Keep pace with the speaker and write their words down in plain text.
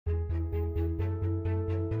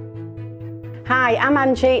Hi, I'm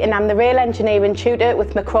Angie and I'm the Rail Engineering Tutor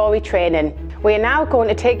with McCrory Training. We are now going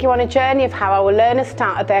to take you on a journey of how our learners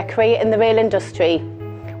started their career in the rail industry.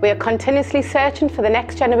 We are continuously searching for the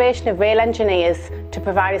next generation of rail engineers to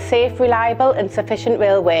provide a safe, reliable and sufficient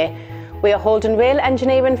railway. We are holding rail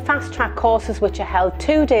engineering fast track courses which are held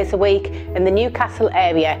 2 days a week in the Newcastle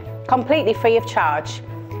area, completely free of charge.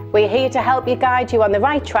 We are here to help you guide you on the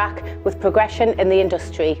right track with progression in the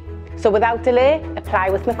industry. So without delay,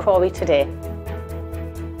 apply with McCrory today.